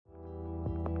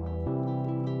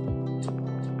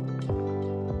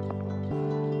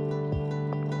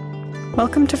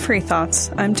Welcome to Free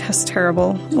Thoughts. I'm Tess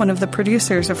Terrible, one of the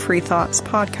producers of Free Thoughts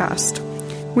podcast.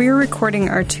 We are recording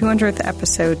our 200th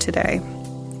episode today.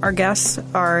 Our guests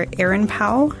are Aaron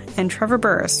Powell and Trevor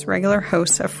Burrus, regular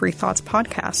hosts of Free Thoughts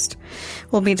podcast.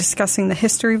 We'll be discussing the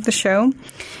history of the show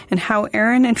and how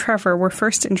Aaron and Trevor were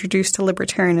first introduced to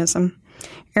libertarianism.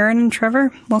 Aaron and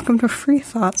Trevor, welcome to Free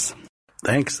Thoughts.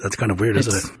 Thanks. That's kind of weird,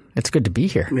 isn't it? It's good to be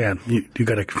here. Yeah. You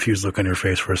got a confused look on your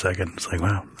face for a second. It's like,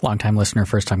 wow. Long-time listener,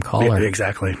 first-time caller. Yeah,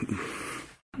 exactly.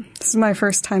 This is my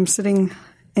first time sitting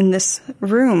in this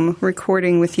room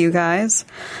recording with you guys.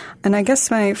 And I guess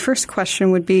my first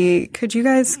question would be, could you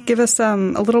guys give us a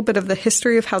little bit of the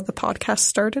history of how the podcast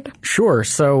started? Sure.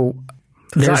 So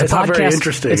there's it's a podcast. Not very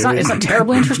interesting. It's not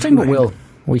terribly interesting, but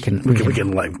we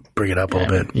can like bring it up a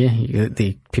little bit. Yeah,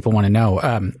 the people want to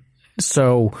know.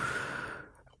 So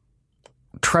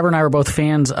Trevor and I were both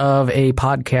fans of a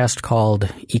podcast called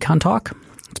Econ Talk.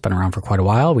 It's been around for quite a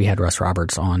while. We had Russ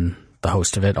Roberts on, the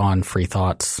host of it, on Free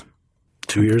Thoughts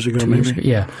 2 years ago, maybe?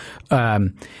 Yeah.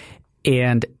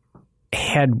 And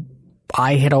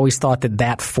I had always thought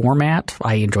that format,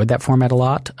 I enjoyed that format a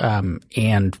lot,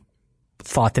 and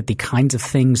thought that the kinds of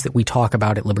things that we talk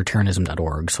about at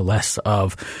libertarianism.org, so less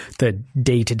of the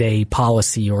day-to-day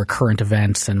policy or current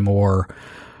events and more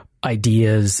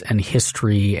ideas and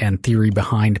history and theory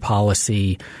behind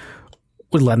policy,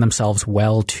 would lend themselves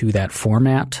well to that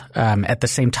format. At the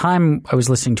same time, I was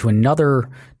listening to another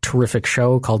terrific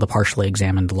show called The Partially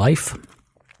Examined Life,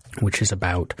 which is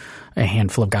about a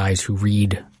handful of guys who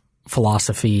read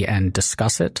philosophy and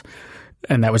discuss it.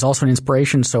 And that was also an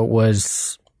inspiration. So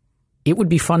it would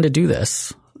be fun to do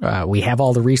this. We have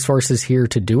all the resources here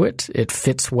to do it. It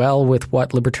fits well with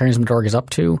what libertarianism.org is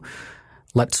up to.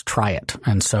 Let's try it.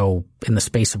 And so in the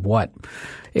space of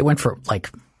it went for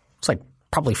it's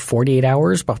probably 48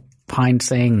 hours behind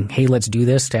saying, hey, let's do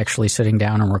this, to actually sitting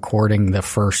down and recording the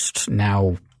first,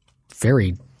 now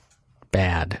very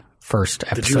bad first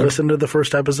episode. Did you listen to the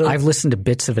first episode? I've listened to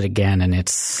bits of it again, and I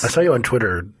saw you on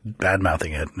Twitter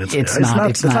bad-mouthing it. It's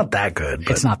not that good.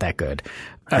 It's not that good.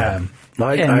 Yeah.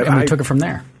 And we took it from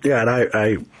there. Yeah, and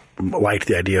I liked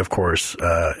the idea, of course,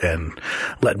 and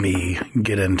let me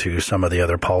get into some of the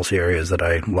other policy areas that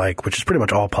I like, which is pretty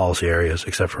much all policy areas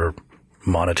except for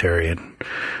monetary. And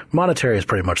monetary is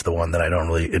pretty much the one that I don't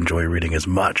really enjoy reading as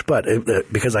much. But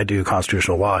because I do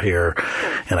constitutional law here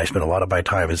and I spend a lot of my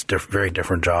time, it's very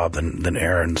different job than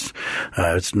Aaron's.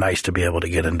 It's nice to be able to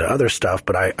get into other stuff.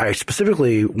 But I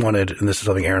specifically wanted, and this is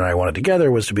something Aaron and I wanted together,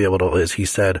 was to be able to, as he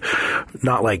said,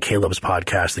 not like Caleb's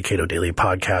podcast, the Cato Daily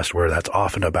podcast, where that's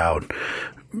often about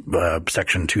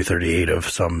Section 238 of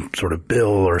some sort of bill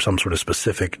or some sort of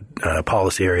specific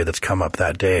policy area that's come up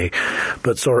that day,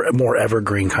 but sort of more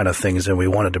evergreen kind of things. And we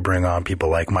wanted to bring on people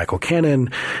like Michael Cannon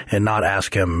and not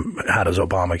ask him, how does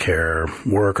Obamacare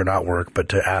work or not work, but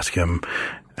to ask him,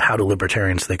 how do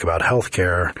libertarians think about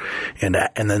healthcare? And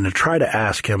then to try to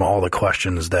ask him all the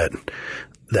questions that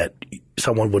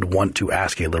someone would want to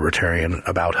ask a libertarian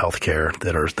about healthcare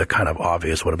that are the kind of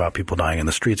obvious, what about people dying in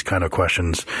the streets kind of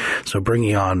questions. So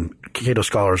bringing on Cato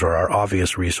scholars are our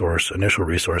obvious initial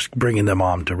resource, bringing them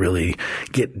on to really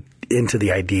get into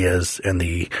the ideas and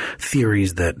the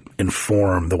theories that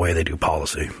inform the way they do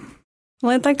policy.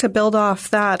 Well, I'd like to build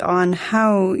off that on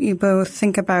how you both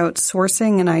think about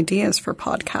sourcing and ideas for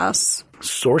podcasts.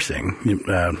 Sourcing?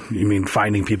 You mean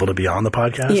finding people to be on the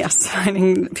podcast? Yes,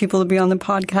 finding people to be on the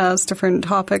podcast, different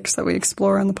topics that we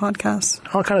explore on the podcast.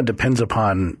 It all kind of depends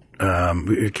upon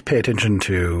we pay attention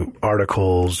to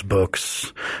articles,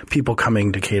 books, people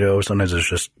coming to Cato. Sometimes it's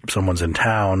just someone's in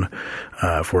town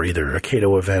for either a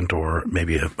Cato event or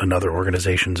maybe another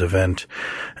organization's event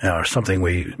or something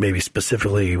we maybe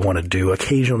specifically want to do.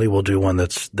 Occasionally we'll do one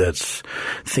that's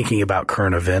thinking about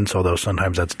current events, although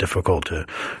sometimes that's difficult to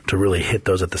really hit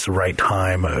those at the right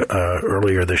time.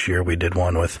 Earlier this year we did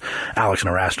one with Alex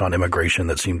Narast on immigration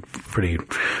that seemed pretty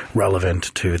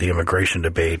relevant to the immigration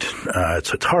debate.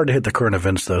 It's hard to hit the current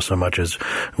events, though, so much as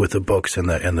with the books and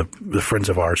the friends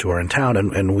of ours who are in town.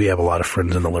 And we have a lot of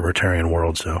friends in the libertarian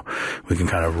world, so we can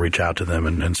kind of reach out to them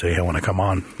and say, hey, I want to come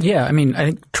on. Yeah, I mean, I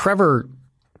think Trevor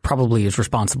probably is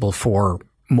responsible for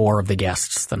more of the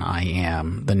guests than I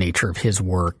am. The nature of his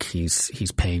work,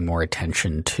 he's paying more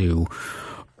attention to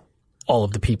all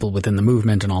of the people within the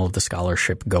movement and all of the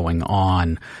scholarship going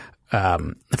on.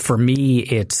 For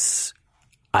me,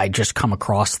 I just come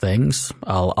across things.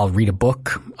 I'll read a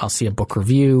book. I'll see a book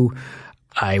review.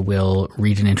 I will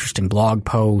read an interesting blog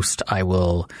post.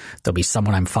 There'll be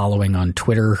someone I'm following on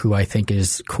Twitter who I think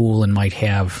is cool and might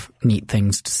have neat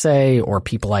things to say, or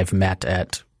people I've met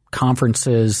at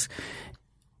conferences.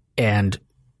 And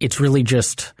it's really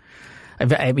just,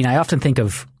 I often think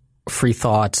of Free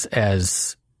Thoughts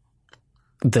as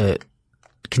the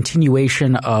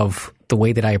continuation of the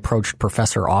way that I approached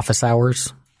professor office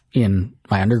hours in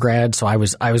my undergrad. So I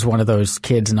was one of those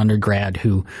kids in undergrad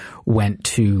who went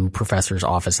to professors'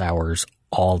 office hours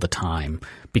all the time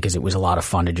because it was a lot of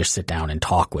fun to just sit down and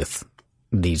talk with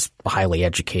these highly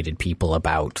educated people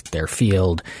about their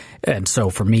field. And so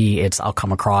for me, I'll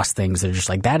come across things that are just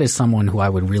like, that is someone who I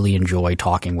would really enjoy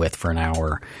talking with for an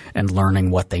hour and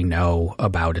learning what they know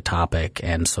about a topic.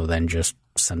 And so then just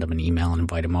send them an email and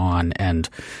invite them on. And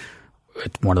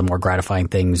one of the more gratifying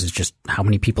things is just how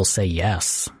many people say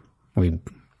yes.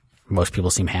 Most people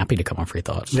seem happy to come on Free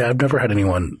Thoughts. Yeah, I've never had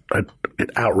anyone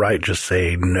outright just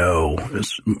say no.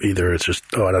 Either it's just,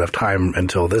 I don't have time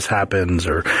until this happens,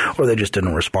 or they just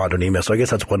didn't respond to an email. So I guess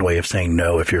that's one way of saying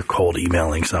no if you're cold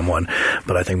emailing someone.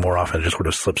 But I think more often it just sort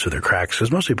of slips through the cracks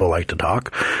because most people like to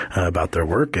talk about their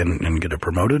work and get it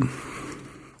promoted.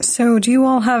 So do you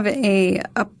all have a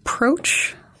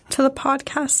approach to the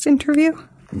podcast interview?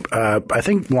 I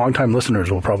think longtime listeners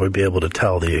will probably be able to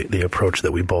tell the approach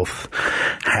that we both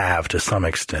have to some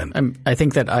extent. I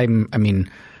think that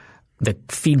the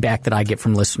feedback that I get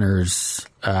from listeners,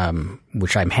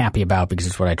 which I'm happy about because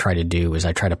it's what I try to do, is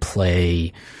I try to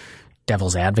play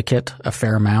devil's advocate a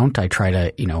fair amount. I try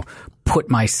to, put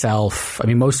myself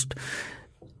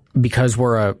because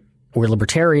we're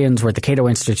libertarians, we're at the Cato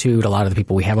Institute, a lot of the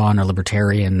people we have on are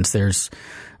libertarians. There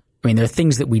are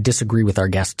things that we disagree with our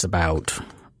guests about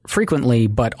frequently,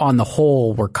 but on the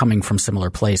whole, we're coming from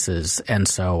similar places. And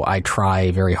so I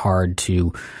try very hard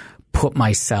to put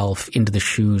myself into the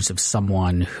shoes of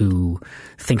someone who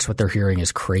thinks what they're hearing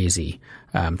is crazy,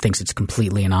 thinks it's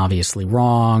completely and obviously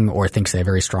wrong, or thinks they have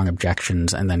very strong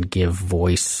objections, and then give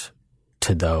voice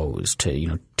to those,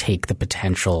 to, take the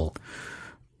potential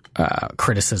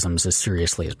criticisms as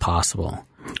seriously as possible.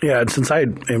 Yeah, and since I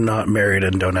am not married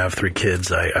and don't have 3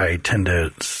 kids, I tend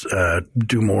to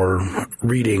do more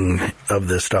reading of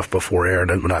this stuff before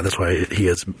Aaron. And that's why he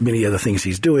has many other things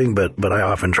he's doing, but I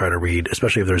often try to read,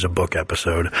 especially if there's a book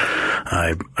episode.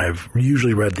 I've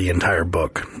usually read the entire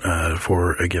book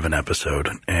for a given episode,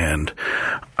 and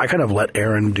I kind of let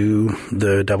Aaron do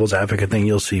the devil's advocate thing.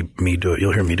 You'll see me do it.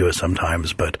 You'll hear me do it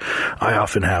sometimes, but I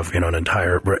often have,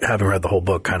 having read the whole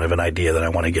book, kind of an idea that I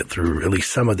want to get through at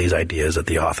least some of these ideas that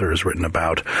the author has written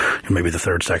about. And maybe the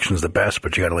third section is the best,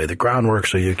 but you got to lay the groundwork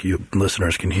so you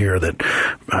listeners can hear that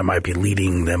I might be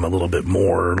leading them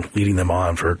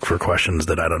on for questions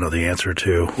that I don't know the answer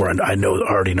to, or I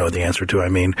already know the answer to,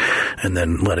 and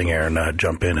then letting Aaron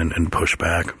jump in and push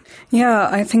back. Yeah,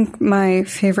 I think my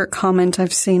favorite comment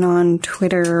I've seen on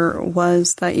Twitter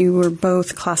was that you were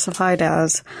both classified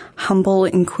as humble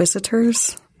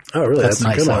inquisitors. Oh, really? That's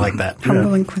nice. A good one. I like that.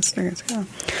 Humble inquisitors, yeah.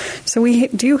 So we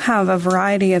do have a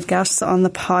variety of guests on the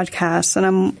podcast, and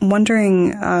I'm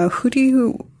wondering, who do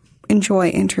you enjoy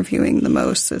interviewing the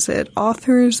most? Is it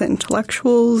authors,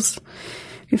 intellectuals?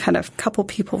 We've had a couple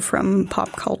people from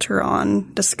pop culture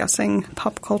on discussing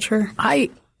pop culture. I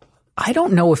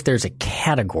don't know if there's a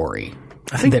category.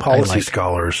 I think policy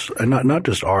scholars, and not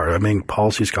just art.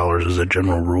 Policy scholars as a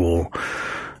general rule.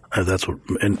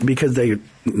 Because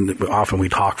often we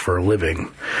talk for a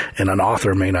living, and an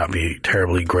author may not be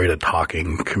terribly great at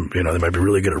talking. They might be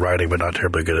really good at writing, but not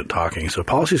terribly good at talking. So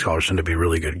policy scholars tend to be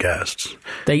really good guests.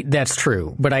 That's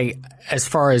true. But as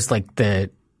far as there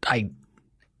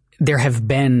have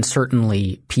been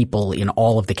certainly people in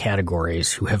all of the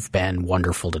categories who have been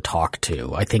wonderful to talk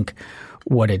to. I think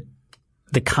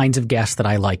the kinds of guests that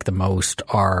I like the most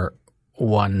are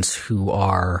ones who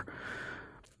are,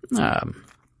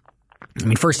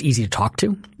 first, easy to talk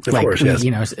to. Of course,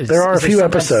 yes. There are a few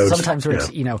episodes. Sometimes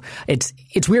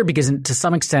it's weird because to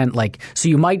some extent, so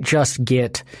you might just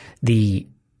get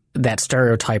that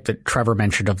stereotype that Trevor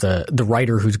mentioned of the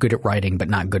writer who's good at writing but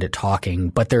not good at talking.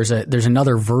 But there's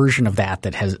another version of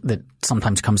that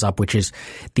sometimes comes up, which is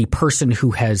the person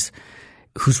who's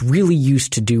really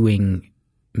used to doing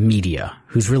media,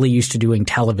 who's really used to doing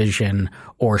television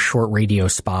or short radio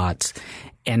spots.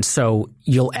 And so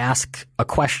you'll ask a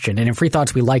question, and in Free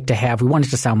Thoughts we want it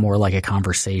to sound more like a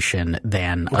conversation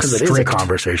than a strict. Because it is a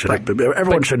conversation. Right.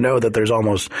 Everyone should know that there's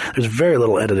very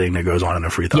little editing that goes on in a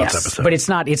Free Thoughts episode. But it's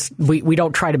not. We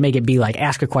don't try to make it be like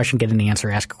ask a question, get an answer,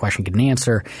 ask a question, get an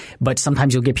answer. But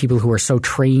sometimes you'll get people who are so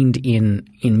trained in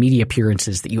media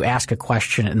appearances that you ask a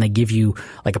question and they give you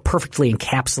like a perfectly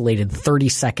encapsulated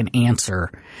 30-second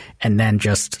answer, and then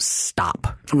just stop.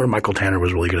 I remember Michael Tanner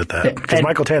was really good at that because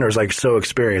Michael Tanner is so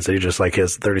experienced that he just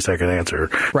his 30-second answer.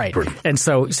 Right. And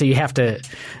so you have to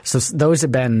 – so those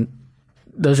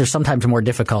are sometimes more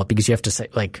difficult because you have to say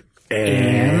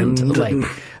and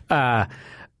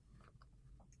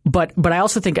But I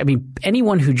also think, I mean,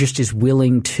 anyone who just is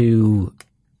willing to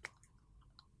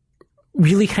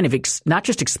really kind of not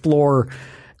just explore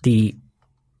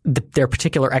their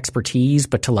particular expertise,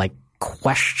 but to like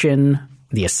question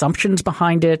the assumptions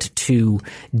behind it, to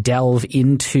delve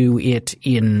into it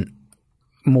in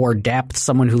more depth.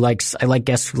 Someone who I like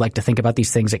guests who like to think about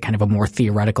these things at kind of a more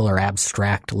theoretical or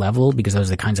abstract level, because those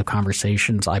are the kinds of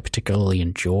conversations I particularly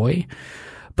enjoy.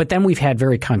 But then we've had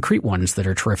very concrete ones that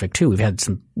are terrific too. We've had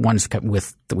some ones that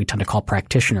we tend to call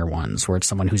practitioner ones, where it's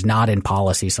someone who's not in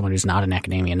policy, someone who's not in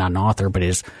academia, not an author, but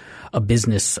is a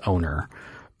business owner.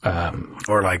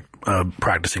 Or like a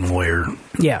practicing lawyer.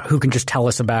 Yeah, who can just tell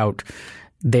us about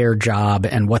their job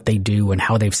and what they do and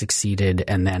how they've succeeded,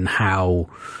 and then how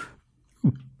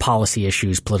policy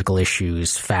issues, political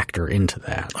issues factor into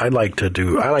that. I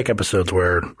like episodes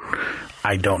where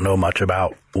I don't know much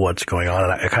about what's going on.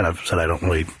 And I kind of said I don't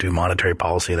really do monetary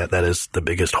policy. That is the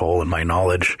biggest hole in my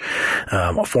knowledge.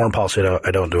 Foreign policy, I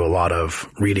don't do a lot of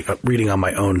reading on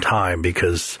my own time,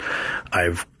 because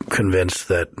I've convinced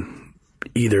that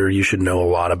either you should know a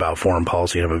lot about foreign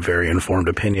policy and have a very informed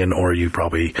opinion, or you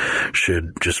probably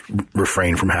should just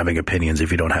refrain from having opinions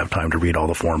if you don't have time to read all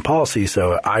the foreign policy.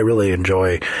 So I really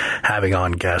enjoy having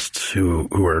on guests who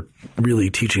are really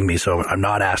teaching me. So I'm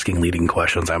not asking leading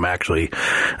questions. I'm actually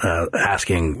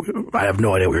asking, I have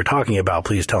no idea what you're talking about.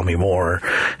 Please tell me more.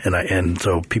 And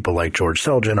so people like George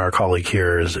Selgin, our colleague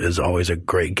here, is always a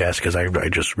great guest, because I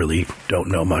just really don't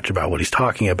know much about what he's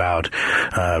talking about.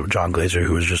 John Glaser,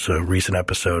 who was just a recent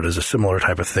episode, is a similar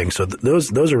type of thing. So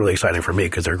those are really exciting for me,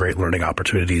 because they're great learning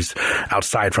opportunities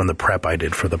outside from the prep I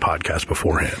did for the podcast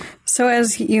beforehand. So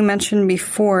as you mentioned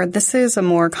before, this is a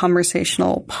more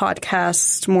conversational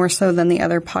podcast, more so than the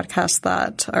other podcasts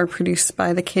that are produced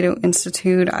by the Cato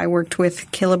Institute. I worked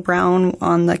with Caleb Brown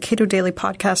on the Cato Daily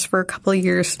podcast for a couple of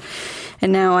years,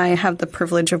 and now I have the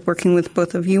privilege of working with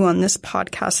both of you on this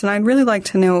podcast. And I'd really like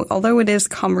to know, although it is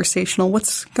conversational,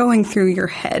 what's going through your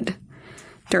head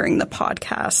during the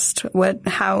podcast?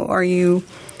 How are you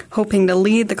hoping to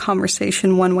lead the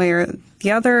conversation one way or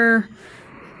the other?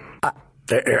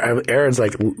 Aaron's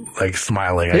like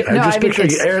smiling. I just picture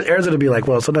Aaron's going to be like,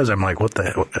 well, sometimes I'm like,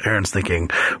 Aaron's thinking,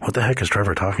 what the heck is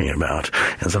Trevor talking about?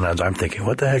 And sometimes I'm thinking,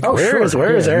 what the heck?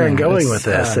 Where is Aaron going with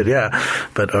this? And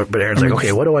but Aaron's like,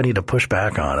 okay, what do I need to push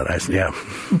back on? And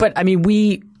But I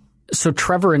mean, so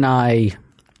Trevor and I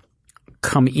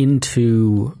come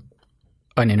into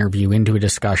an interview, into a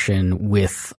discussion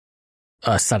with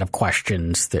a set of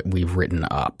questions that we've written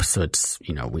up. So it's,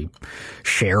 we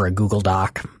share a Google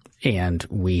Doc, and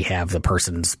we have the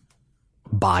person's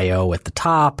bio at the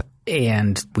top,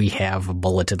 and we have a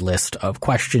bulleted list of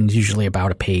questions, usually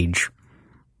about a page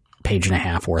and a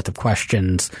half worth of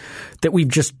questions that we've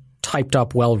just typed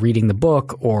up while reading the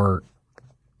book, or,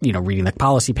 reading the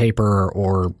policy paper,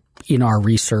 or in our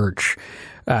research.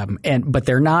 But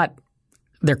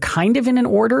they're kind of in an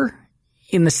order,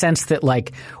 in the sense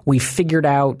that we figured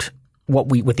out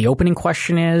what the opening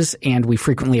question is, and we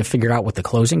frequently have figured out what the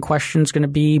closing question is going to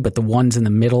be, but the ones in the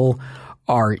middle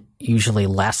are usually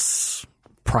less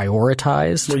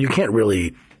prioritized. Well, you can't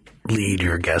really lead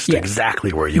your guest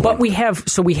exactly where you want. But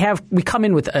we come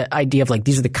in with an idea of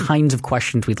these are the kinds of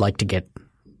questions we'd like to get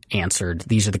answered.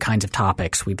 These are the kinds of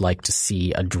topics we'd like to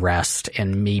see addressed,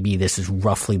 and maybe this is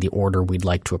roughly the order we'd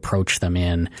like to approach them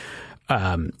in.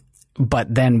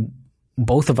 But then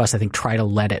both of us, I think, try to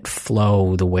let it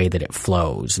flow the way that it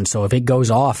flows. And so if it goes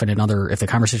off if the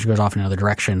conversation goes off in another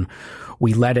direction,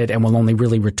 we let it, and we'll only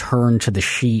really return to the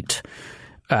sheet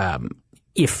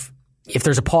if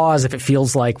there's a pause, if it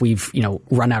feels like we've,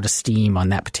 run out of steam on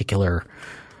that particular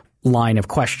line of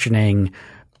questioning.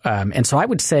 And so I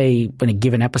would say in a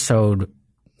given episode,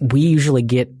 we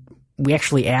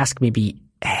actually ask maybe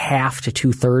half to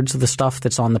 2/3 of the stuff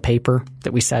that's on the paper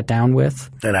that we sat down with.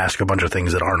 And ask a bunch of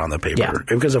things that aren't on the paper. Yeah.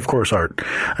 Because, of course, a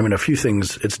few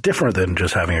things, it's different than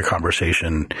just having a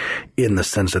conversation, in the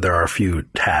sense that there are a few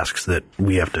tasks that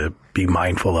we have to be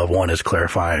mindful of. One is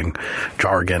clarifying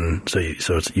jargon. So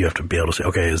you have to be able to say,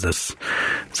 okay, is this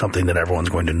something that everyone's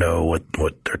going to know what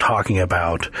they're talking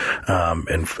about?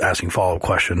 And asking follow-up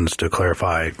questions to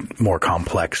clarify more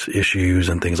complex issues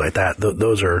and things like that.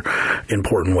 Those are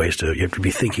important ways you have to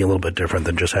be thinking a little bit different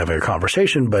than just having a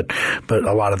conversation. But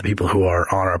a lot of the people who are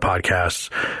on our podcasts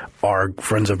are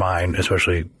friends of mine,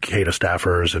 especially Cato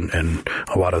staffers and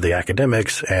a lot of the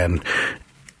academics. And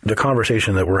the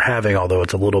conversation that we're having, although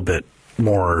it's a little bit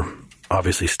more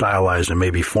obviously stylized and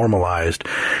maybe formalized,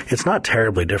 it's not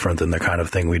terribly different than the kind of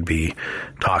thing we'd be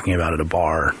talking about at a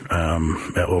bar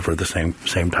over the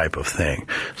same type of thing.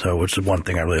 So, which is one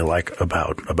thing I really like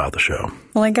about the show.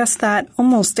 Well, I guess that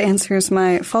almost answers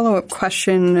my follow-up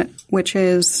question, which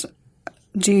is,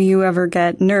 do you ever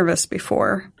get nervous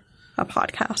before a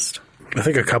podcast? I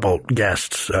think a couple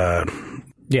guests,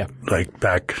 like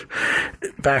back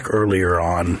earlier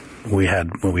on, we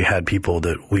had people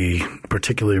that we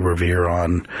particularly revere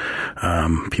on,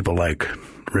 people like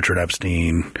Richard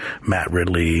Epstein, Matt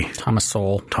Ridley, Thomas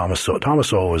Sowell. Thomas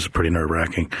Sowell was pretty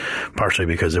nerve-wracking, partially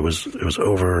because it was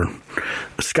over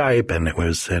Skype, and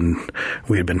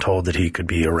we had been told that he could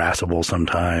be irascible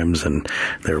sometimes, and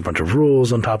there were a bunch of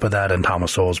rules on top of that. And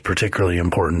Thomas Sowell is particularly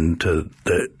important to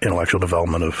the intellectual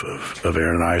development of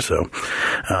Aaron and I. So,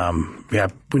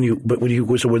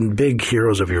 when big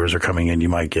heroes of yours are coming in, you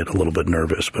might get a little bit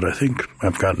nervous, but I think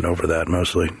I've gotten over that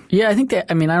mostly. Yeah, I think that.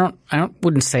 I mean,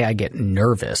 wouldn't say I get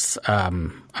nervous. I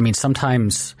mean,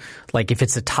 sometimes, like if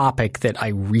it's a topic that I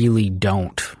really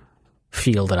don't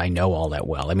feel that I know all that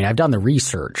well. I mean, I've done the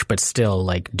research, but still,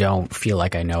 like, don't feel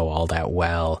like I know all that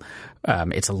well.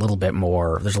 It's a little bit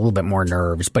more. There's a little bit more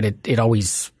nerves, but it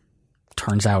always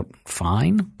turns out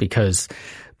fine because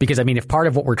I mean, if part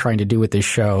of what we're trying to do with this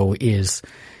show is,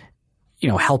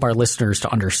 help our listeners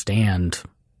to understand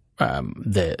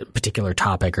the particular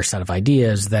topic or set of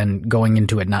ideas, then going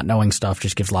into it not knowing stuff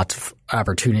just gives lots of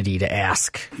opportunity to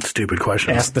ask stupid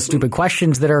questions. Ask the stupid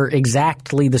questions that are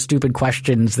exactly the stupid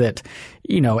questions that,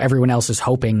 everyone else is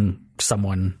hoping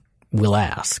someone will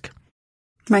ask.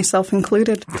 Myself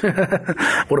included.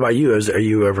 What about you? Are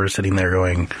you ever sitting there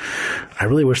going, I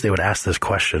really wish they would ask this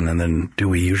question, and then do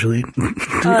we usually?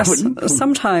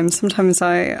 Sometimes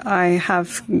I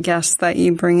have guests that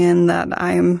you bring in that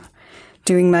I'm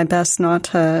doing my best not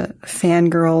to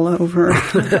fangirl over.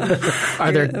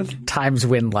 Are there times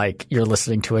when, like, you're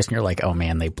listening to us and you're like, oh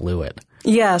man, they blew it?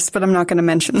 Yes, but I'm not going to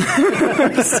mention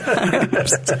those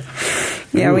times.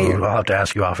 Yeah, I'll have to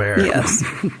ask you off air. Yes.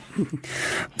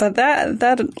 But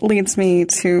that leads me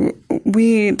to,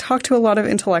 we talk to a lot of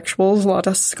intellectuals, a lot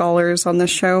of scholars on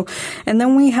this show, and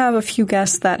then we have a few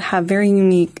guests that have very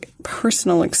unique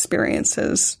personal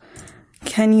experiences.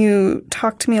 Can you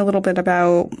talk to me a little bit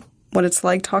about what it's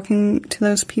like talking to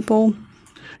those people?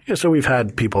 Yeah, so we've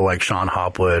had people like Sean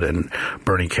Hopwood and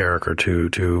Bernie Carricker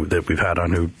too that we've had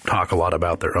on who talk a lot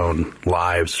about their own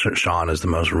lives. Sean is the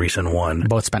most recent one.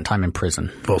 Both spent time in prison.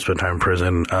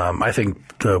 I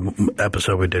think the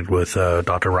episode we did with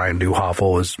Dr. Ryan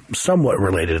Duhoffel is somewhat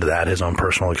related to that, his own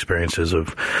personal experiences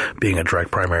of being a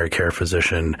direct primary care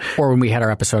physician. Or when we had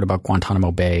our episode about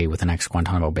Guantanamo Bay with an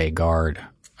ex-Guantanamo Bay guard.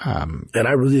 And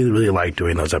I really, really like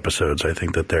doing those episodes. I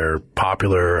think that they're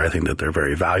popular. I think that they're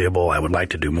very valuable. I would like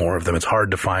to do more of them. It's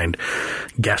hard to find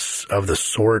guests of the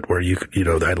sort where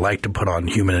I'd like to put on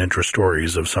human interest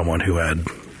stories of someone who had,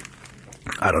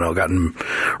 I don't know, gotten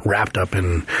wrapped up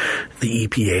in the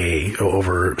EPA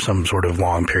over some sort of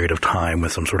long period of time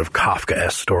with some sort of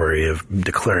Kafka-esque story of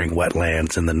declaring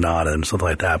wetlands in the Nada and something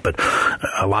like that. But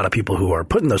a lot of people who are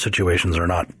put in those situations are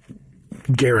not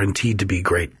guaranteed to be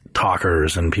great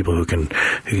talkers and people who can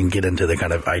get into the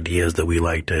kind of ideas that we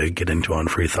like to get into on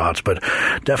Free Thoughts. But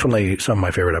definitely some of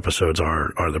my favorite episodes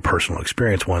are the personal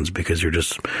experience ones, because you're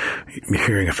just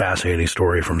hearing a fascinating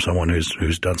story from someone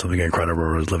who's done something incredible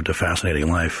or has lived a fascinating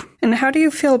life. And how do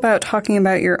you feel about talking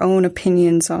about your own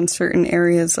opinions on certain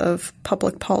areas of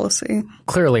public policy?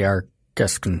 Clearly our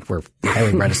guests were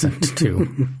highly reticent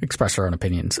to express our own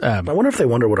opinions. I wonder if they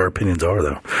wonder what our opinions are,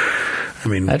 though. I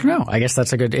mean, I don't know. I guess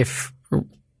that's a good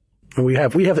We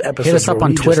have episodes. Hit us up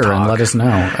on Twitter and let us know.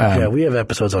 Yeah, we have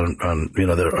episodes on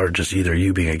that are just either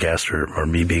you being a guest or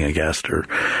me being a guest,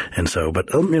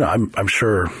 but I'm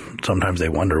sure sometimes they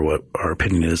wonder what our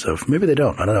opinion is of. Maybe they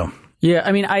don't. I don't know. Yeah,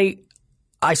 I mean,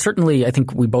 I certainly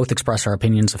think we both express our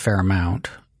opinions a fair amount.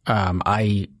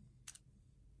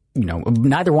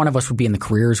 Neither one of us would be in the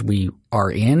careers we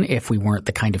are in if we weren't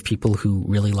the kind of people who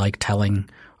really like telling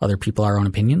other people our own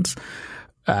opinions.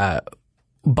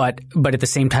 But at the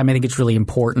same time, I think it's really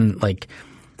important. Like,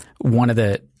 one of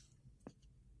the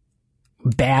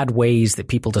bad ways that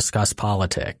people discuss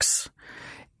politics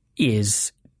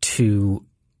is to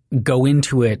go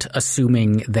into it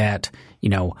assuming that,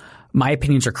 my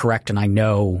opinions are correct and I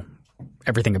know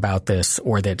everything about this,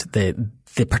 or that the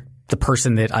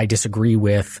person that I disagree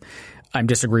with, I'm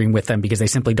disagreeing with them because they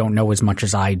simply don't know as much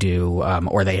as I do,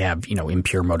 or they have,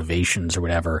 impure motivations or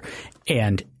whatever.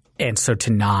 And so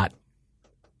to not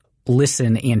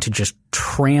listen and to just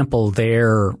trample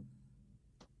their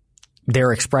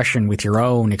expression with your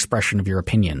own expression of your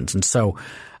opinions. And so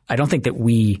I don't think that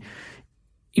we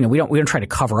we don't try to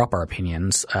cover up our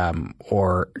opinions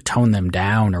or tone them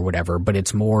down or whatever, but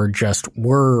it's more just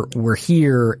we're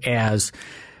here as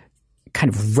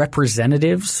kind of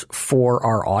representatives for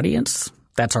our audience.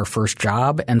 That's our first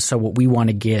job. And so what we want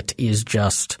to get is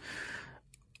just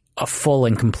a full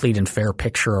and complete and fair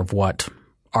picture of what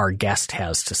our guest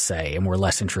has to say. And we're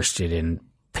less interested in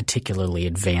particularly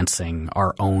advancing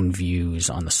our own views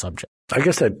on the subject. I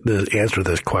guess that the answer to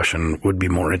this question would be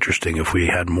more interesting if we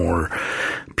had more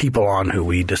people on who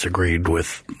we disagreed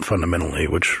with fundamentally,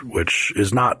 which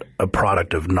is not a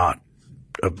product of not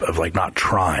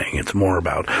trying. It's more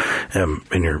about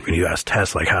when you ask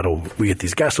Tess, like, how do we get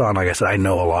these guests on? Like I said, I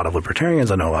know a lot of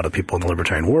libertarians. I know a lot of people in the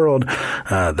libertarian world.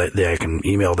 I can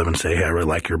email them and say, hey, I really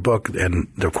like your book. And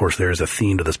of course, there is a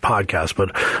theme to this podcast.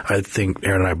 But I think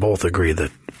Aaron and I both agree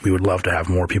that we would love to have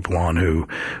more people on who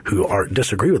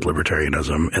disagree with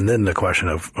libertarianism. And then the question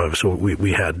of so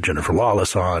we had Jennifer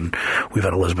Lawless on, we've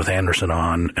had Elizabeth Anderson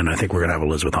on, and I think we're going to have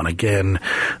Elizabeth on again.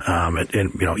 And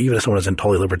even if someone isn't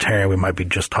totally libertarian, we might be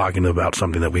just talking about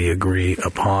something that we agree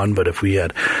upon. But if we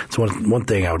had, so one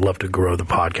thing, I would love to grow the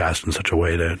podcast in such a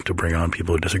way to bring on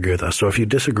people who disagree with us. So if you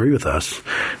disagree with us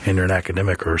and you're an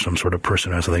academic or some sort of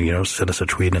person or something, send us a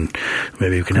tweet and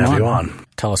maybe we can have you on.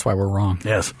 Tell us why we're wrong.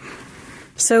 Yes.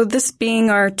 So this being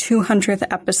our 200th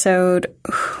episode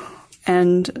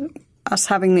and us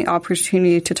having the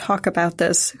opportunity to talk about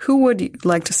this, who would you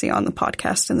like to see on the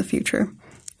podcast in the future?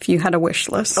 If you had a wish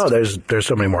list. Oh, there's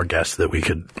so many more guests that we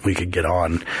could get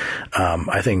on.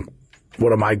 I think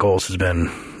one of my goals has been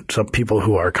some people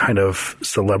who are kind of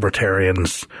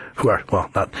celebritarians who are, well,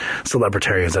 not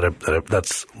celebritarians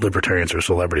that's libertarians or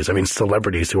celebrities. I mean,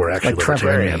 celebrities who are actually like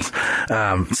libertarians.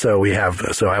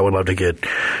 So I would love to get,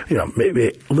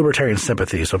 maybe libertarian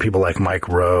sympathy. So people like Mike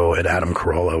Rowe and Adam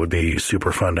Carolla would be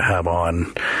super fun to have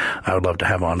on. I would love to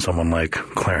have on someone like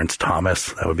Clarence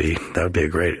Thomas. That would be a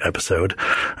great episode.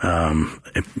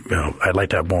 I'd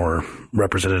like to have more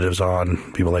representatives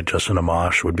on. People like Justin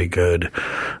Amash would be good.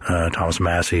 Thomas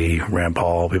Massey, Rand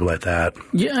Paul, people like that.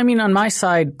 Yeah, I mean, on my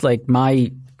side, like my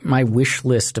wish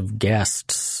list of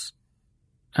guests,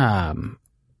 I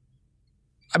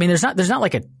mean, there's not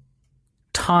like a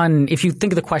ton. If you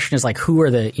think of the question as like who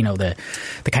are the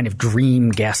kind of dream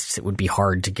guests that would be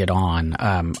hard to get on,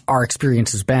 our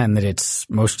experience has been that it's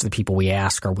most of the people we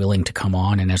ask are willing to come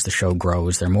on, and as the show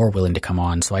grows, they're more willing to come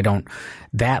on. So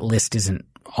that list isn't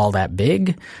all that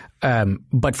big.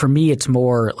 But for me, it's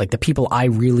more like the people I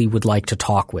really would like to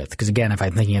talk with. Because again, if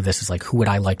I'm thinking of this as like who would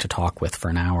I like to talk with for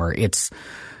an hour, it's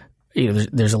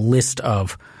there's a list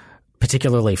of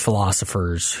particularly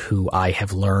philosophers who I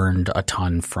have learned a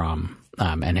ton from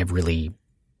and have really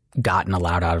gotten a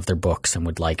lot out of their books and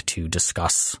would like to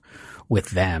discuss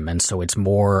with them. And so it's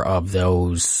more of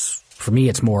those – for me,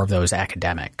 it's more of those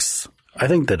academics. I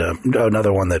think that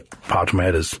another one that popped in my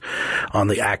head is on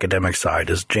the academic side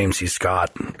is James C.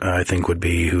 Scott, I think would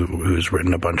be who's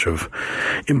written a bunch of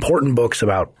important books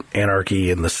about anarchy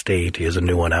in the state. He has a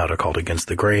new one out called Against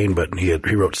the Grain, but he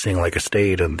wrote Sing Like a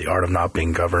State and The Art of Not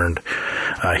Being Governed.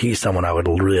 He's someone I would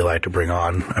really like to bring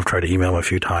on. I've tried to email him a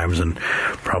few times and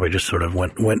probably just sort of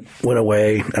went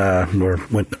away or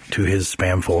went to his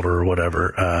spam folder or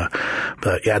whatever.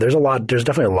 But yeah, there's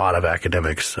definitely a lot of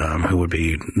academics who would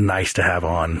be nice to have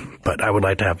on, but I would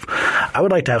like to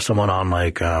have someone on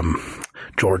like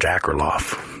George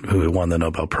Akerlof, who won the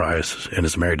Nobel Prize and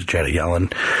is married to Janet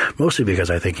Yellen, mostly because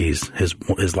I think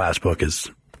his last book is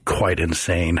quite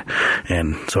insane,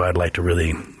 and so I'd like to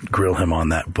really grill him on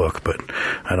that book, but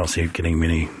I don't see getting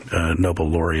many Nobel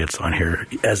laureates on here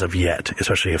as of yet,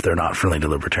 especially if they're not friendly to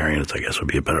libertarians, I guess would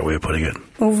be a better way of putting it.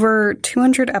 Over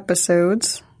 200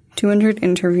 episodes, 200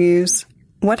 interviews.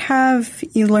 What have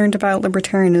you learned about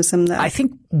libertarianism, though? I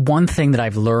think one thing that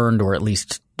I've learned, or at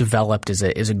least developed, is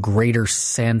a greater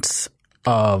sense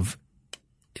of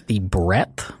the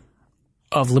breadth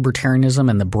of libertarianism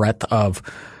and the breadth of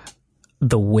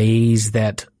the ways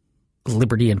that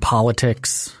liberty and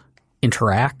politics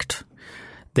interact.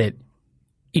 That,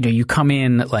 you come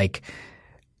in like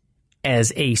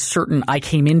as a certain – I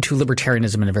came into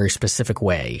libertarianism in a very specific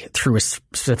way through a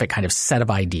specific kind of set of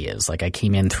ideas. Like I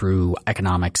came in through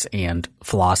economics and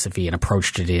philosophy and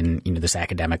approached it in this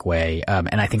academic way.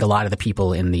 And I think a lot of the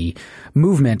people in the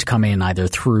movement come in either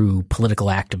through political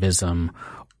activism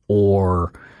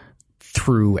or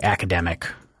through academic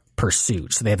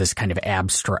pursuits. So they have this kind of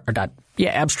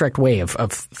abstract way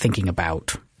of thinking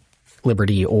about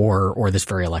liberty or this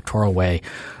very electoral way.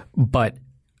 But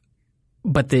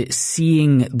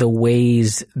seeing the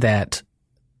ways that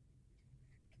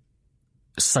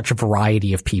such a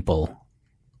variety of people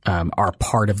are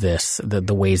part of this,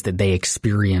 the ways that they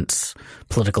experience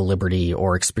political liberty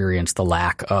or experience the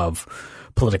lack of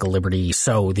political liberty.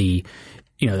 So the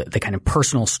kind of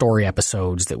personal story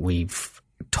episodes that we've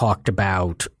talked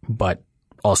about, but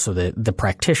also the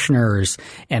practitioners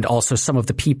and also some of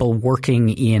the people working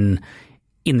in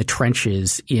the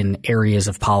trenches in areas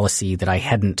of policy that I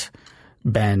hadn't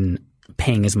been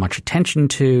paying as much attention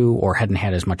to or hadn't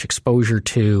had as much exposure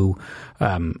to.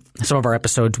 Some of our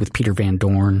episodes with Peter Van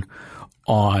Dorn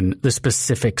on the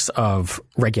specifics of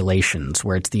regulations,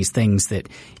 where it's these things that,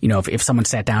 if someone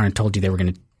sat down and told you they were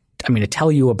going to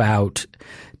tell you about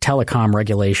telecom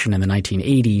regulation in the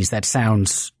 1980s, that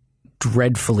sounds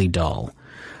dreadfully dull.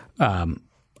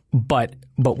 But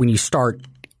when you start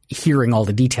hearing all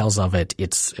the details of it,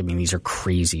 these are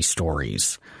crazy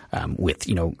stories with,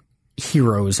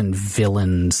 heroes and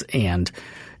villains and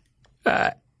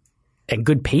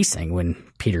good pacing when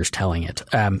Peter's telling it.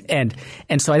 And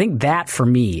so I think that for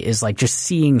me is like just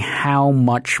seeing how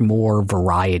much more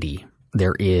variety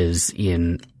there is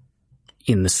in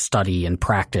the study and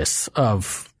practice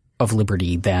of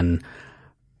liberty than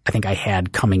I think I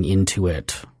had coming into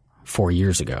it 4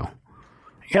 years ago.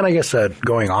 And I guess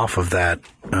going off of that,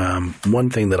 one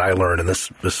thing that I learned, and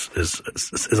this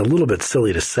is a little bit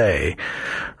silly to say,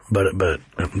 but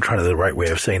I'm trying to the right way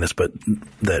of saying this, but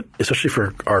that especially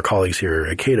for our colleagues here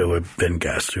at Cato who have been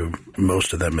guests, who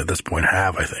most of them at this point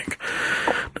have, I think,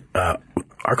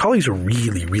 our colleagues are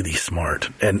really, really smart.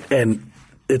 And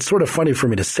it's sort of funny for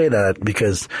me to say that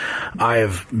because I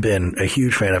have been a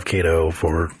huge fan of Cato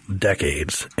for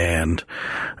decades, and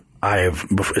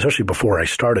especially before I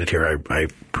started here,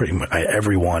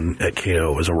 everyone at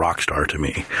Cato was a rock star to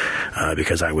me,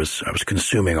 because I was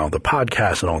consuming all the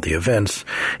podcasts and all the events.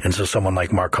 And so someone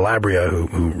like Mark Calabria,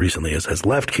 who recently has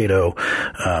left Cato,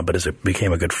 but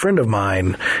became a good friend of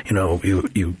mine,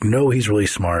 you know he's really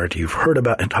smart. You've heard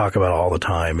about and talk about it all the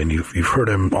time, and you've heard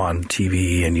him on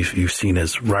TV and you've seen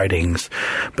his writings,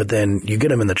 but then you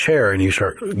get him in the chair and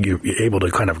you're able to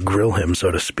kind of grill him,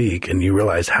 so to speak, and you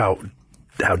realize how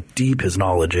deep his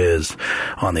knowledge is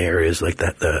on the areas like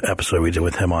that, the episode we did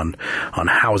with him on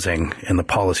housing and the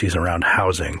policies around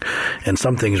housing. And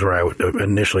some things where I would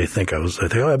initially think,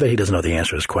 I bet he doesn't know the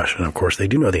answer to this question. Of course, they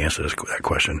do know the answer to that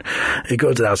question. It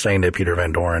goes without saying that Peter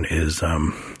Van Dorn is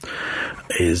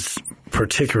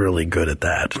particularly good at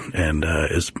that, and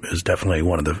is definitely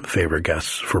one of the favorite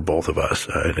guests for both of us.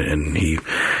 And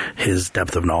his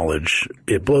depth of knowledge,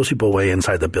 it blows people away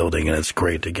inside the building, and it's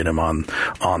great to get him on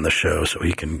the show so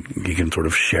he can sort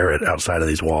of share it outside of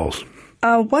these walls.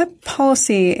 What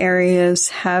policy areas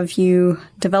have you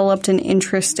developed an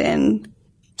interest in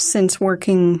since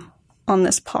working on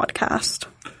this podcast?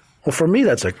 Well, for me,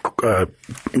 that's a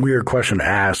weird question to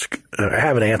ask. I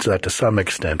haven't answered that to some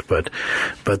extent, but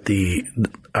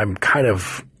I'm kind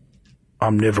of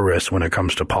omnivorous when it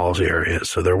comes to policy areas,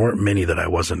 so there weren't many that I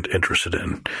wasn't interested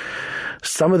in.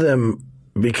 Some of them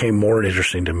became more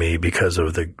interesting to me because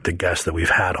of the guests that we've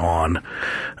had on.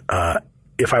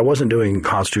 If I wasn't doing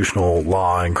constitutional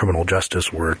law and criminal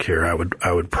justice work here,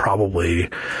 I would probably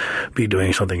be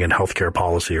doing something in healthcare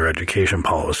policy or education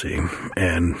policy.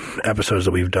 And episodes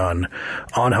that we've done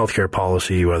on healthcare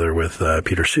policy, whether with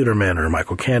Peter Suderman or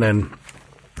Michael Cannon,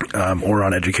 or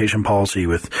on education policy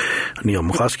with Neil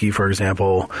McCluskey, for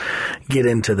example, get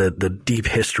into the deep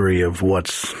history of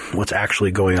what's actually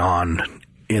going on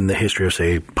in the history of,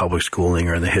 say, public schooling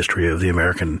or in the history of the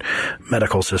American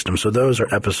medical system. So those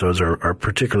episodes are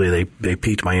particularly, they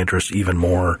piqued my interest even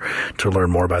more to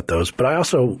learn more about those. But I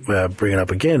also bring it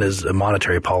up again as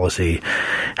monetary policy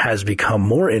has become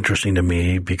more interesting to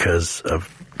me because of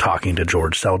talking to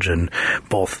George Selgin,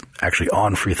 both actually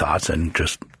on Free Thoughts and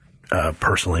just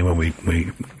personally when we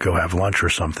go have lunch or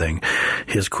something.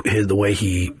 The way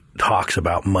he talks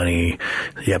about money.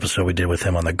 The episode we did with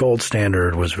him on the gold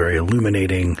standard was very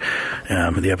illuminating.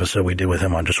 The episode we did with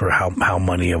him on just sort of how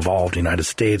money evolved in the United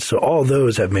States. So all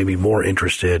those have made me more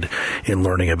interested in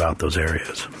learning about those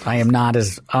areas. I am not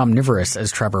as omnivorous as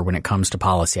Trevor when it comes to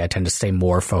policy. I tend to stay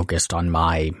more focused on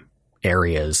my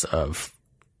areas of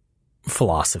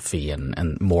philosophy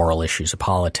and moral issues of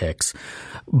politics.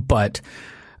 But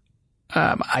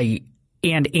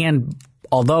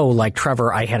although, like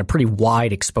Trevor, I had a pretty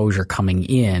wide exposure coming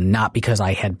in, not because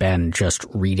I had been just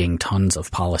reading tons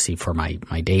of policy for my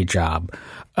day job,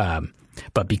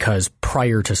 but because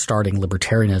prior to starting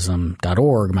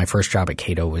libertarianism.org, my first job at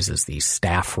Cato was as the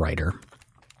staff writer.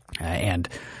 And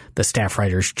the staff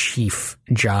writer's chief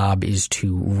job is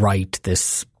to write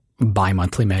this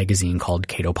bi-monthly magazine called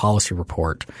Cato Policy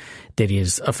Report that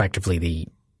is effectively the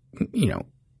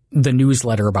the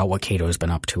newsletter about what Cato has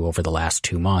been up to over the last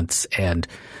 2 months, and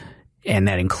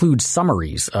that includes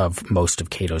summaries of most of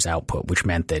Cato's output, which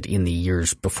meant that in the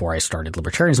years before I started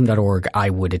libertarianism.org, I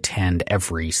would attend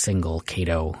every single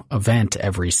Cato event,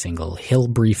 every single Hill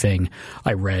briefing.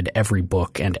 I read every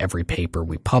book and every paper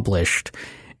we published.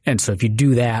 And so if you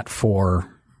do that for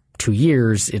 2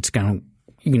 years, you're going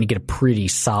to get a pretty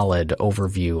solid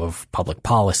overview of public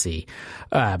policy.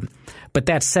 But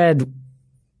that said,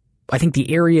 I think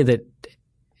the area that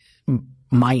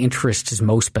my interest has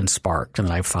most been sparked and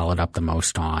that I've followed up the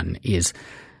most on is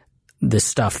the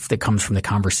stuff that comes from the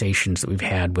conversations that we've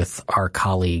had with our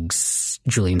colleagues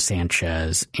Julian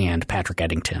Sanchez and Patrick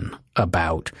Eddington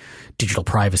about digital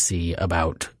privacy,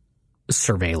 about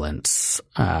surveillance,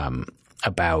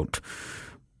 about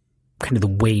kind of the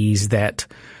ways that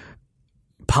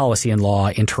policy and law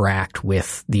interact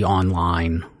with the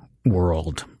online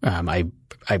world. I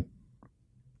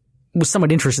was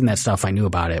somewhat interested in that stuff. I knew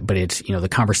about it, but it's, the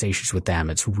conversations with them,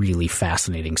 it's really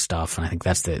fascinating stuff. And I think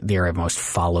that's the area I've most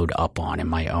followed up on in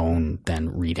my own then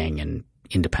reading and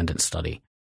independent study.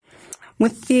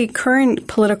 With the current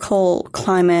political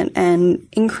climate and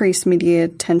increased media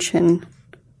attention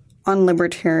on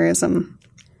libertarianism,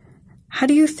 how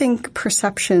do you think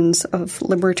perceptions of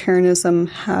libertarianism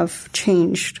have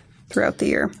changed throughout the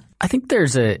year? I think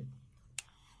there's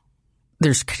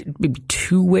maybe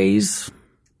 2 ways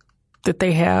that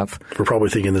they have. We're probably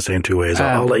thinking the same 2 ways.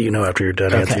 I'll let you know after you're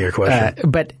done answering your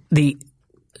question.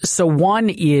 So one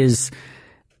is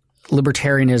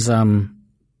libertarianism,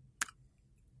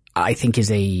 I think, is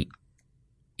a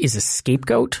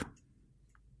scapegoat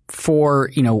for,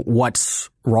 what's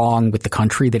wrong with the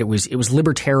country, that it was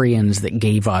libertarians that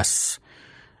gave us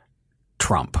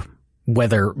Trump,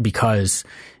 whether because,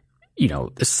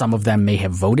 some of them may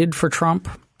have voted for Trump,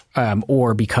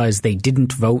 or because they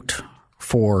didn't vote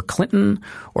for Clinton,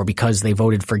 or because they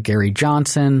voted for Gary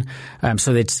Johnson.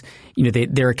 So that's,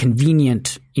 they're a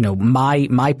convenient,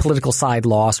 my political side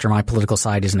lost, or my political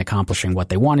side isn't accomplishing what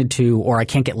they wanted to, or I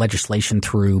can't get legislation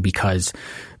through because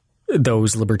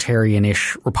those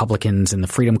libertarian-ish Republicans in the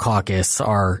Freedom Caucus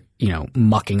are,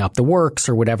 mucking up the works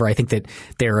or whatever. I think that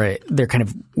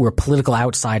we're political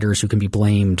outsiders who can be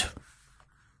blamed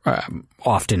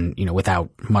often, without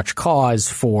much cause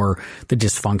for the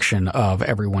dysfunction of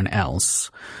everyone else.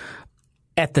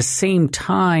 At the same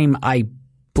time, I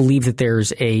believe that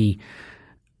there's a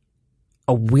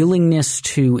willingness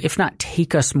to, if not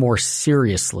take us more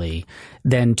seriously,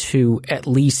 then to at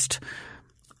least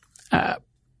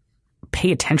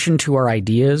pay attention to our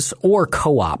ideas or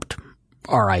co-opt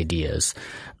our ideas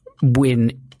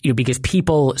because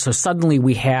so suddenly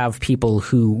we have people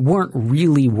who weren't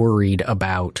really worried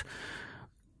about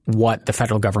what the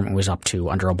federal government was up to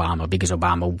under Obama, because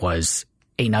Obama was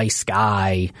a nice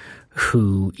guy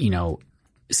who,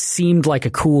 seemed like a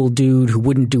cool dude who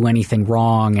wouldn't do anything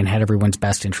wrong and had everyone's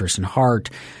best interest in heart.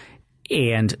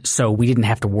 And so we didn't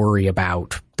have to worry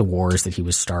about the wars that he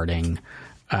was starting,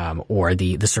 or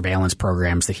the surveillance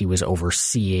programs that he was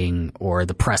overseeing, or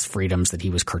the press freedoms that he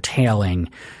was curtailing,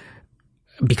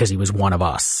 because he was one of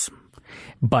us.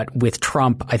 But with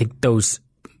Trump, I think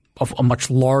a much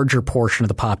larger portion of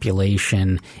the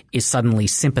population is suddenly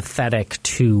sympathetic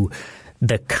to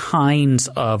the kinds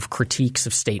of critiques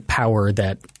of state power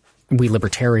that we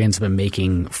libertarians have been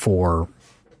making for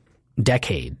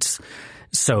decades.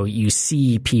 So you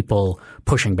see people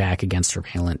pushing back against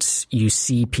surveillance. You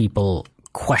see people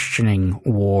questioning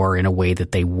war in a way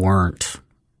that they weren't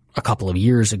a couple of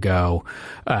years ago.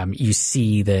 You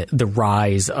see the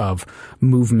rise of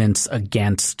movements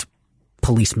against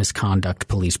police misconduct,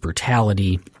 police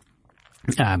brutality,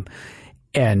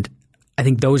 and I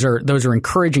think those are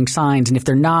encouraging signs. And if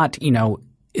they're not,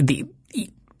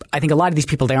 I think a lot of these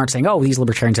people, they aren't saying, "Oh, these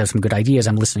libertarians have some good ideas.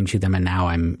 I'm listening to them, and now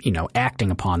I'm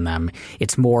acting upon them."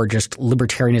 It's more just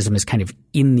libertarianism is kind of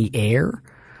in the air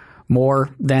more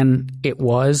than it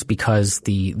was, because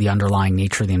the underlying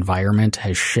nature of the environment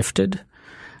has shifted.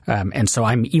 And so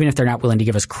even if they're not willing to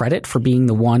give us credit for being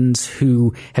the ones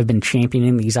who have been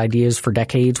championing these ideas for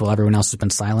decades while everyone else has been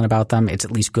silent about them, it's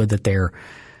at least good that they're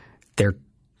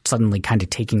suddenly kind of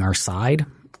taking our side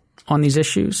on these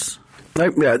issues.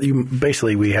 Yeah,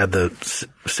 basically we had the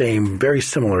same, very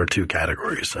similar 2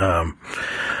 categories.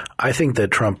 I think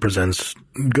that Trump presents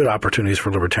good opportunities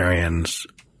for libertarians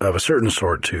of a certain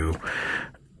sort to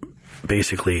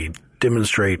basically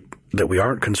demonstrate that we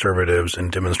aren't conservatives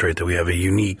and demonstrate that we have a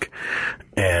unique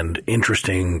and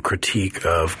interesting critique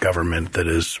of government that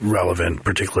is relevant,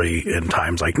 particularly in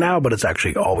times like now, but it's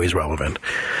actually always relevant.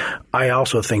 I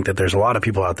also think that there's a lot of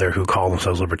people out there who call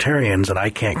themselves libertarians, and I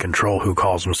can't control who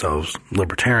calls themselves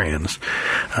libertarians.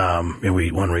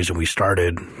 One reason we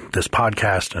started this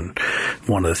podcast, and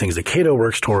one of the things that Cato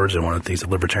works towards, and one of the things that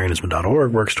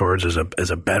libertarianism.org works towards, is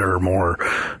a better, more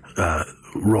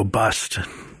robust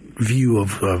view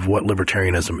of what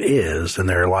libertarianism is. And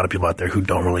there are a lot of people out there who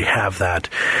don't really have that,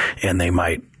 and they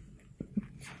might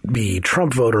be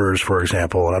Trump voters, for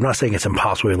example. And I'm not saying it's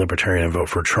impossible to be a libertarian and vote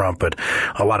for Trump, but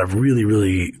a lot of really,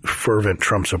 really fervent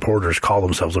Trump supporters call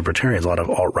themselves libertarians. A lot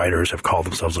of alt-righters have called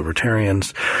themselves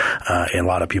libertarians. And a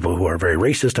lot of people who are very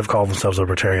racist have called themselves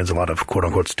libertarians. A lot of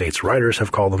quote-unquote states' writers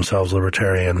have called themselves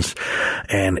libertarians.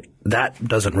 And that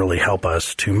doesn't really help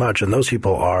us too much. And those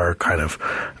people are kind of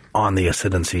on the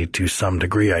ascendancy to some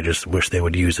degree. I just wish they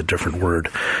would use a different word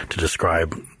to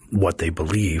describe what they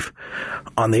believe.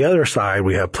 On the other side,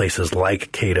 we have places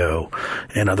like Cato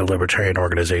and other libertarian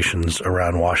organizations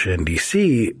around Washington,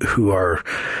 D.C. who are,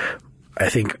 I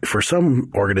think, for some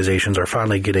organizations are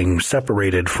finally getting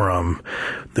separated from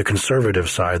the conservative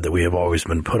side that we have always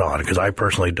been put on. Because I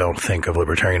personally don't think of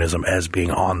libertarianism as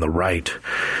being on the right.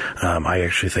 I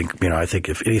actually think, I think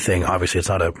if anything, obviously it's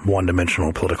not a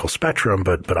one-dimensional political spectrum,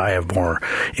 but I have more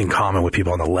in common with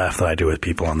people on the left than I do with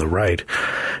people on the right.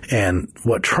 And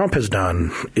what Trump has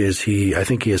done is I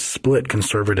think he has split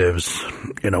conservatives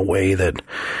in a way that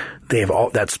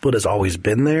that split has always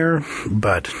been there,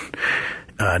 but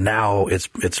now it's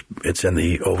in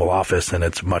the Oval Office, and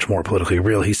it's much more politically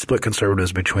real. He split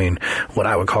conservatives between what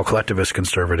I would call collectivist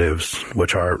conservatives,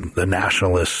 which are the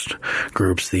nationalist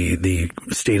groups, the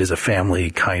state as a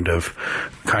family kind of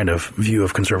view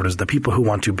of conservatives, the people who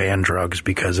want to ban drugs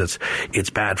because it's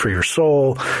bad for your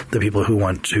soul, the people who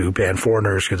want to ban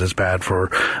foreigners because it's bad for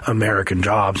American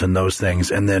jobs and those things,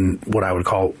 and then what I would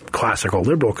call classical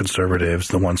liberal conservatives,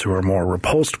 the ones who are more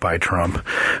repulsed by Trump,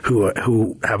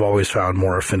 who have always found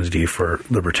more affinity for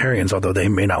libertarians, although they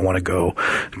may not want to go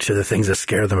to the things that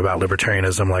scare them about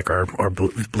libertarianism, like our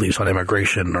beliefs on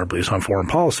immigration, our beliefs on foreign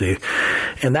policy.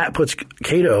 And that puts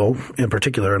Cato, in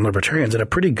particular, and libertarians in a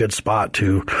pretty good spot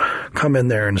to come in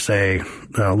there and say,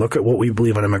 look at what we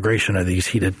believe on immigration at these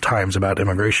heated times about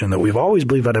immigration, that we've always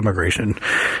believed about immigration.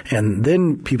 And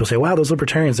then people say, wow, those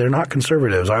libertarians, they're not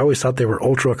conservatives. I always thought they were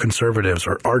ultra conservatives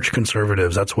or arch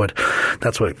conservatives. That's what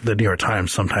the New York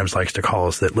Times sometimes likes to call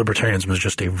us, that libertarianism is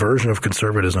just a version of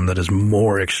conservatism that is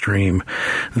more extreme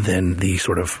than the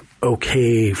sort of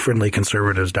okay, friendly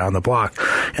conservatives down the block.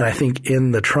 And I think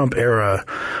in the Trump era,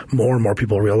 more and more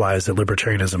people realize that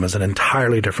libertarianism is an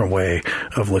entirely different way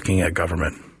of looking at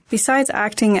government. Besides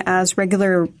acting as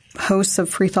regular hosts of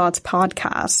Free Thoughts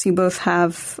podcasts, you both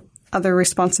have other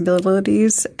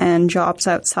responsibilities and jobs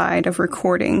outside of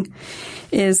recording.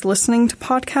 Is listening to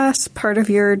podcasts part of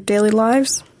your daily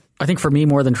lives? I think for me,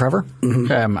 more than Trevor.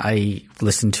 Mm-hmm. I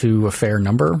listen to a fair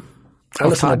number. I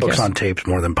listen to books on tapes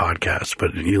more than podcasts,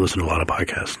 but you listen to a lot of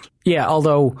podcasts. Yeah,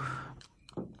 although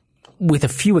with a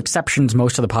few exceptions,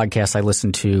 most of the podcasts I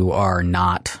listen to are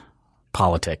not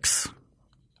politics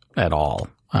at all.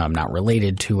 Not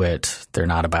related to it. They're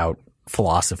not about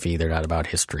philosophy. They're not about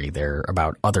history. They're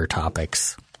about other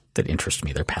topics that interest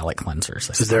me. They're palate cleansers.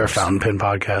 Is there a fountain pen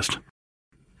podcast?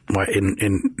 Why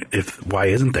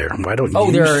isn't there? Why don't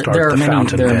you start the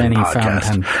fountain pen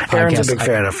podcast? Aaron's a big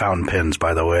fan of fountain pens,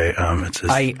 by the way.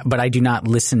 But I do not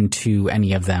listen to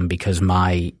any of them because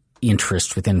my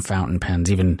interest within fountain pens,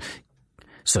 even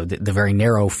so, the very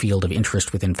narrow field of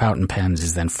interest within fountain pens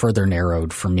is then further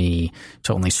narrowed for me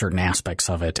to only certain aspects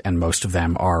of it, and most of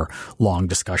them are long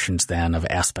discussions then of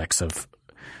aspects of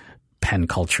pen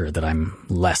culture that I'm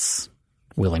less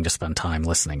willing to spend time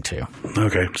listening to.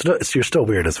 Okay. So you're still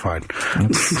weird. It's fine.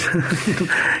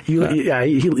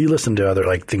 You listen to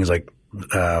other things like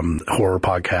horror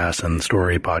podcasts and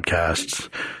story podcasts.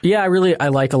 Yeah, I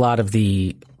like a lot of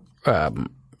the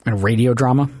radio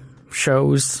drama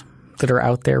shows that are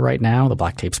out there right now. The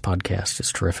Black Tapes podcast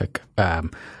is terrific.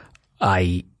 The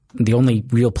only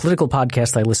real political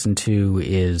podcast I listen to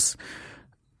is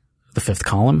The Fifth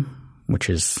Column, which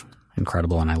is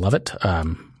incredible and I love it.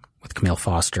 With Camille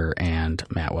Foster and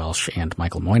Matt Welsh and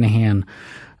Michael Moynihan.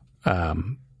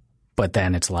 But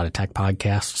then it's a lot of tech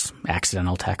podcasts,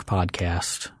 Accidental Tech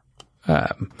Podcast.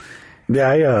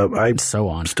 I so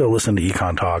on. Still listen to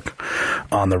Econ Talk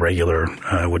on the regular,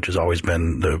 which has always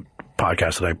been the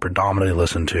podcast that I predominantly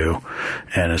listen to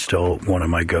and is still one of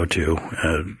my go-to.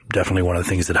 Definitely one of the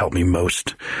things that helped me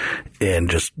most in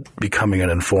just becoming an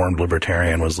informed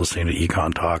libertarian was listening to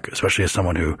Econ Talk, especially as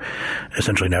someone who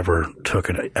essentially never took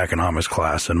an economics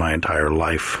class in my entire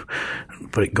life.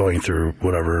 But going through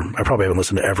whatever, I probably haven't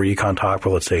listened to every Econ Talk,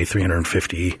 but let's say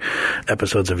 350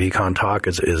 episodes of Econ Talk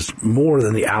is more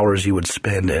than the hours you would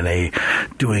spend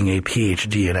doing a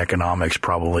PhD in economics,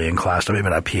 probably in class. Maybe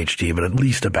not a PhD, but at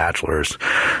least a bachelor's.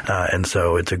 And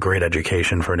so it's a great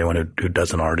education for anyone who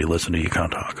doesn't already listen to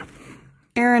Econ Talk.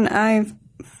 Aaron, I've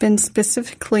been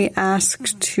specifically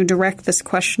asked to direct this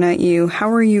question at you. How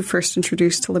were you first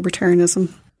introduced to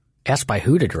libertarianism? Asked by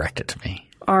who to direct it to me?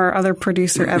 Our other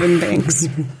producer, Evan Banks.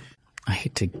 I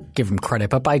hate to give him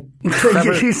credit, but by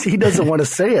Trevor, he doesn't want to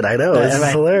say it. I know.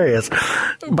 It's hilarious.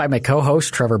 By my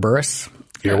co-host, Trevor Burrus.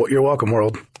 You're welcome,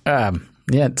 world.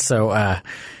 So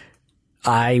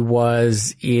I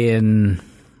was in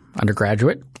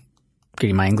undergraduate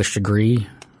getting my English degree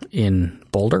in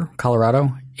Boulder,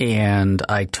 Colorado, and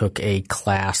I took a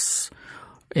class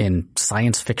in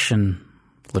science fiction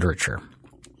literature.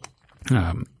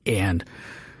 And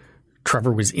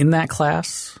Trevor was in that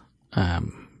class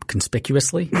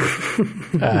conspicuously.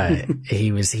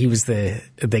 He was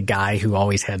the guy who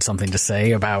always had something to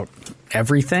say about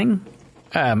everything.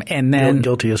 And then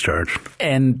guilty as charged.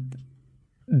 And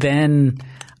then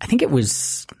I think it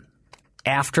was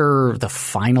after the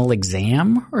final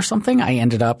exam or something, I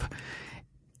ended up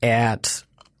at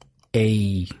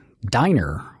a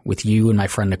diner with you and my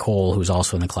friend Nicole, who's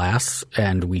also in the class,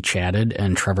 and we chatted,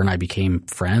 and Trevor and I became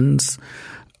friends.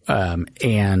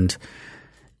 And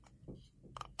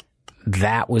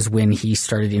that was when he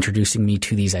started introducing me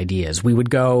to these ideas. We would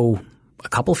go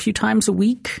a few times a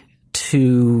week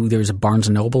there was a Barnes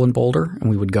 & Noble in Boulder, and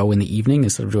we would go in the evening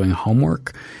instead of doing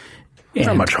homework.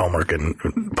 Not much homework in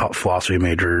philosophy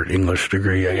major English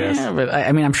degree, I guess. Yeah, but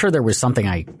I mean, I'm sure there was something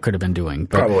I could have been doing.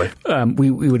 But, probably.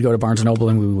 We would go to Barnes & Noble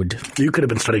and we would... You could have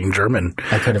been studying German.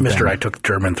 I could have been. I took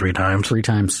German 3 times. 3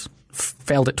 times.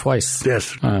 Failed it twice.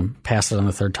 Yes. Passed it on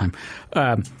the 3rd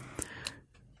time.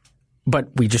 But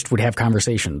we just would have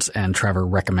conversations, and Trevor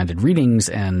recommended readings,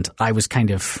 and I was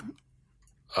kind of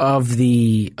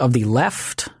the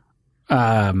left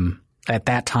at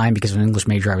that time, because of an English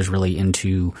major, I was really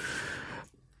into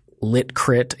lit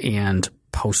crit and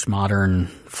postmodern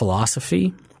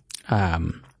philosophy,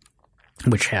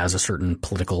 which has a certain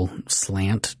political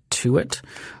slant to it,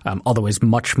 although is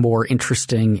much more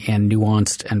interesting and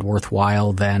nuanced and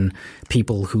worthwhile than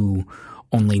people who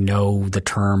only know the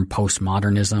term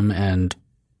postmodernism and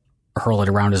hurl it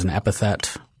around as an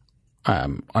epithet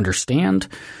understand.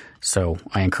 So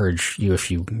I encourage you,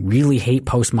 if you really hate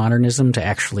postmodernism, to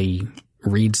actually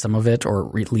read some of it,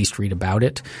 or at least read about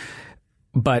it.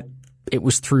 But it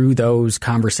was through those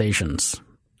conversations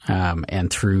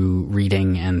and through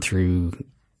reading and through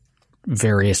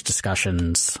various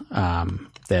discussions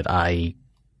that I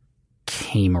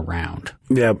came around.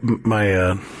 Yeah,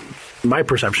 my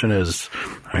perception is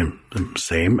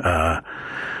same.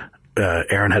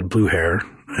 Aaron had blue hair,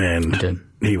 and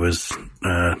he was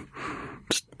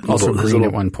also green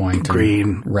at one point,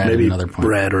 green, red maybe at another point,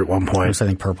 red or at one point. I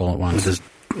think purple at once. With his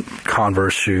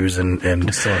Converse shoes and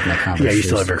I still have my Converse shoes. Yeah, you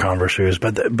still have your Converse shoes.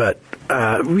 But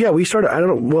we started. I don't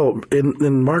know. Well,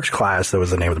 in Mark's class, that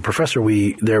was the name of the professor.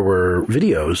 There were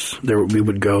videos. We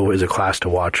would go as a class to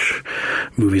watch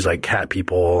movies like Cat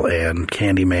People and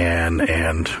Candyman,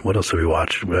 and what else did we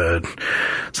watch?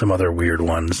 Some other weird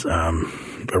ones.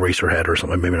 Eraserhead or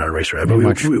something. Maybe not Eraserhead, but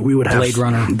we would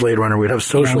have Blade Runner. We'd have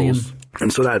socials. Alien.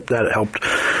 And so that helped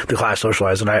the class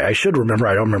socialize. And I should remember,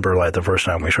 I don't remember like the first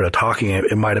time we started talking,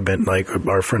 it might have been like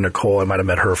our friend Nicole. I might have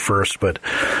met her first, but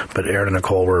Aaron and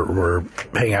Nicole were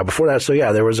hanging out before that. So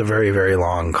yeah, there was a very, very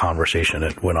long conversation.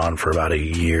 It went on for about a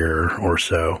year or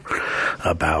so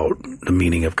about the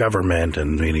meaning of government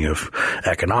and the meaning of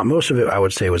economics. Most of it, I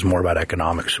would say, was more about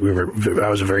economics. I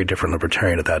was a very different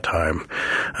libertarian at that time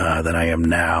than I am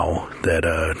now.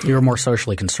 You were more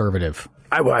socially conservative.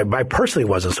 I personally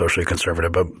wasn't socially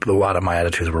conservative, but a lot of my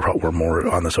attitudes were more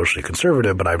on the socially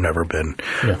conservative, but I've never been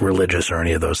religious or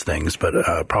any of those things.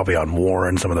 But probably on war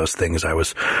and some of those things, I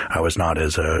was not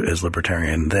as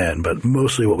libertarian then. But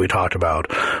mostly what we talked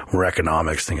about were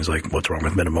economics, things like what's wrong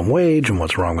with minimum wage and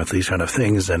what's wrong with these kind of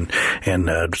things. And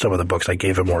some of the books I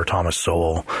gave him were Thomas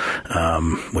Sowell,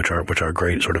 which are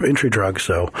great sort of entry drugs.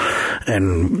 So,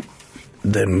 and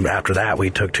then after that, we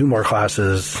took 2 more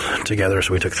classes together.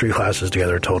 So we took 3 classes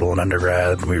together total in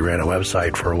undergrad. We ran a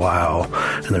website for a while,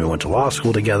 and then we went to law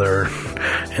school together.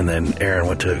 And then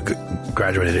Aaron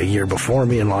graduated a year before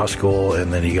me in law school,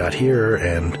 and then he got here,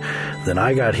 and then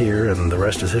I got here, and the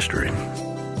rest is history.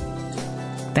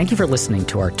 Thank you for listening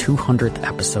to our 200th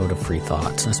episode of Free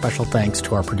Thoughts, and a special thanks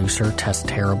to our producer, Tess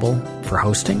Terrible, for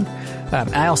hosting.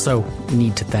 I also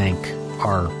need to thank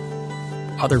our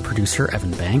other producer,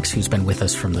 Evan Banks, who's been with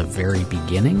us from the very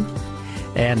beginning,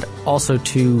 and also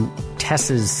to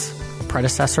Tess's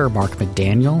predecessor, Mark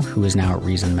McDaniel, who is now at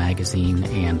Reason Magazine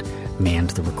and manned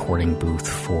the recording booth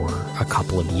for a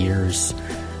couple of years,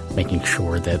 making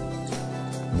sure that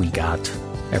we got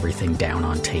everything down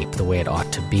on tape the way it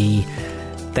ought to be.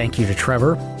 Thank you to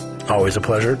Trevor. Always a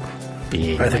pleasure.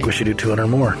 I think we should do 200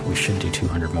 more. We should do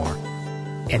 200 more.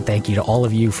 And thank you to all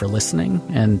of you for listening,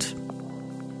 and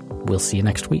we'll see you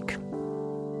next week.